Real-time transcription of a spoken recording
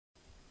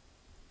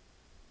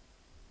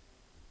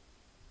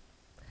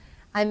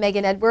I'm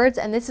Megan Edwards,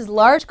 and this is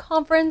Large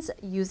Conference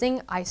using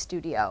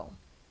iStudio.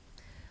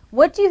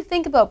 What do you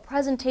think about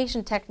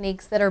presentation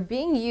techniques that are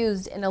being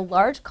used in a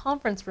large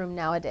conference room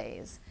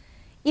nowadays?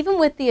 Even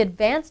with the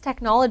advanced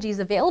technologies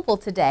available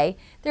today,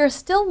 there are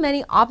still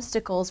many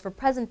obstacles for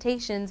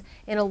presentations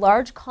in a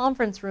large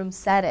conference room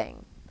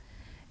setting.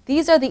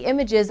 These are the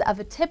images of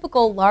a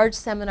typical large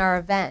seminar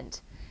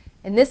event.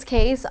 In this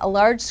case, a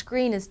large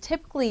screen is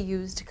typically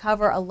used to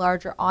cover a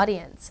larger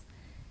audience.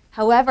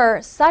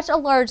 However, such a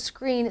large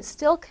screen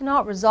still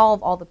cannot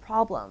resolve all the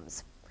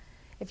problems.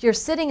 If you're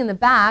sitting in the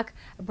back,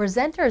 a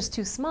presenter is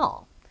too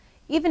small.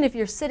 Even if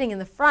you're sitting in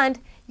the front,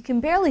 you can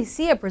barely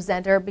see a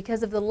presenter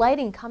because of the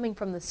lighting coming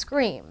from the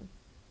screen.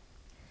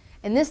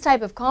 In this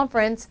type of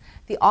conference,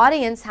 the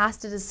audience has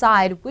to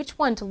decide which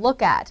one to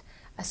look at,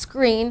 a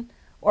screen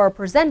or a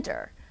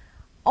presenter.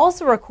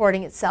 Also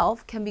recording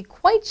itself can be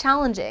quite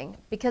challenging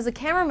because a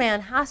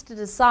cameraman has to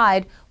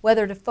decide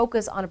whether to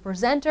focus on a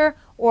presenter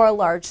or a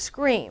large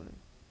screen.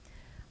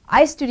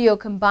 iStudio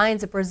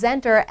combines a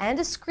presenter and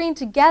a screen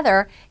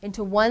together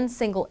into one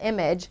single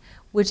image,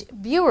 which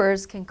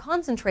viewers can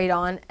concentrate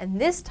on,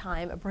 and this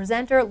time a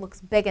presenter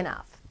looks big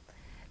enough.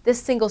 This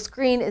single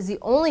screen is the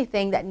only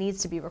thing that needs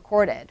to be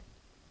recorded.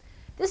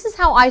 This is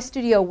how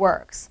iStudio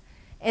works.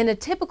 In a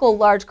typical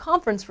large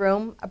conference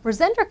room, a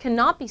presenter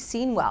cannot be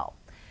seen well.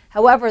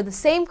 However, the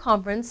same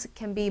conference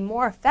can be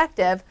more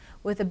effective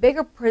with a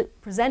bigger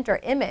presenter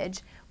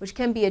image, which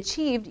can be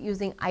achieved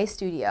using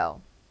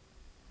iStudio.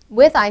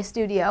 With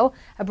iStudio,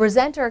 a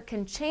presenter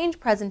can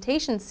change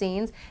presentation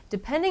scenes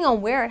depending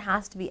on where it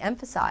has to be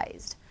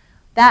emphasized.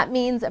 That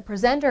means a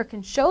presenter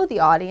can show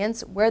the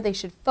audience where they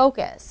should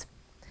focus.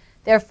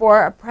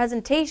 Therefore, a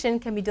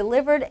presentation can be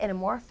delivered in a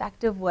more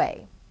effective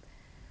way.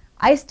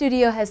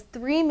 iStudio has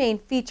three main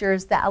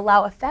features that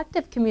allow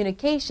effective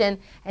communication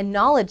and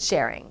knowledge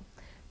sharing.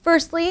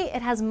 Firstly,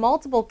 it has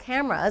multiple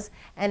cameras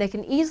and it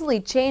can easily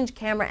change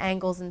camera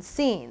angles and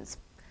scenes.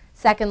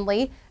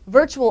 Secondly,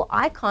 virtual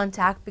eye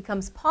contact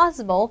becomes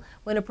possible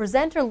when a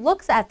presenter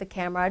looks at the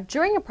camera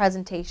during a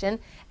presentation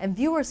and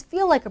viewers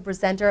feel like a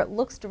presenter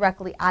looks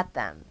directly at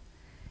them.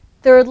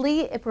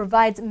 Thirdly, it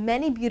provides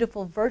many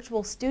beautiful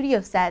virtual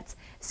studio sets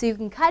so you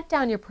can cut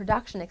down your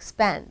production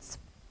expense.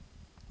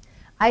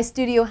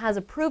 iStudio has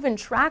a proven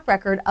track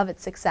record of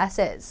its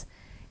successes.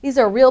 These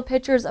are real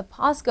pictures of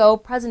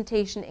POSCO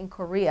presentation in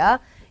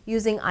Korea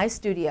using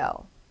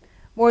iStudio.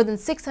 More than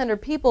 600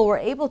 people were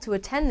able to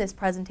attend this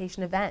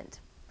presentation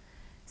event.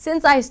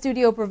 Since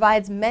iStudio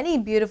provides many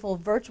beautiful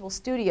virtual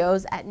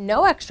studios at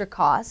no extra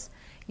cost,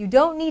 you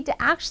don't need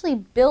to actually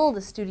build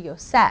a studio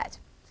set.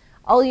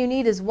 All you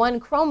need is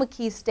one chroma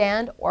key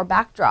stand or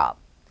backdrop.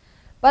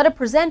 But a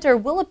presenter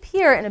will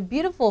appear in a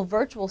beautiful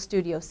virtual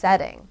studio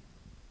setting.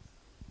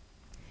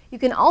 You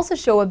can also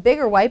show a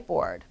bigger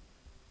whiteboard.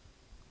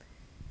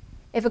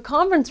 If a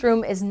conference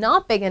room is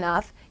not big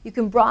enough, you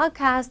can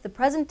broadcast the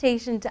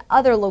presentation to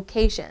other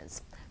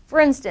locations.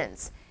 For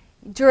instance,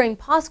 during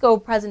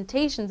POSCO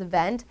presentations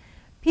event,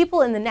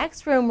 people in the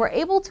next room were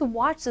able to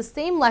watch the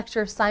same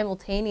lecture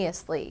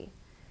simultaneously.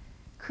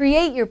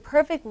 Create your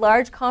perfect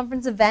large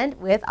conference event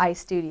with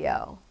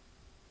iStudio.